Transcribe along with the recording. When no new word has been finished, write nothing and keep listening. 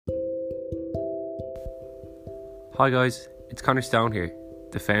Hi guys, it's Connor Stone here,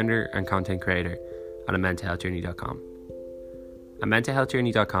 the founder and content creator at amentalhealthjourney.com.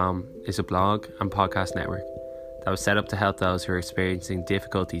 Amentalhealthjourney.com is a blog and podcast network that was set up to help those who are experiencing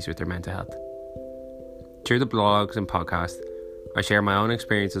difficulties with their mental health. Through the blogs and podcasts, I share my own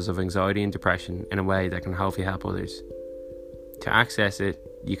experiences of anxiety and depression in a way that can hopefully help others. To access it,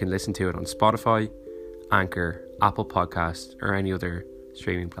 you can listen to it on Spotify, Anchor, Apple Podcasts, or any other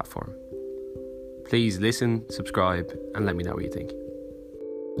streaming platform. Please listen, subscribe, and let me know what you think.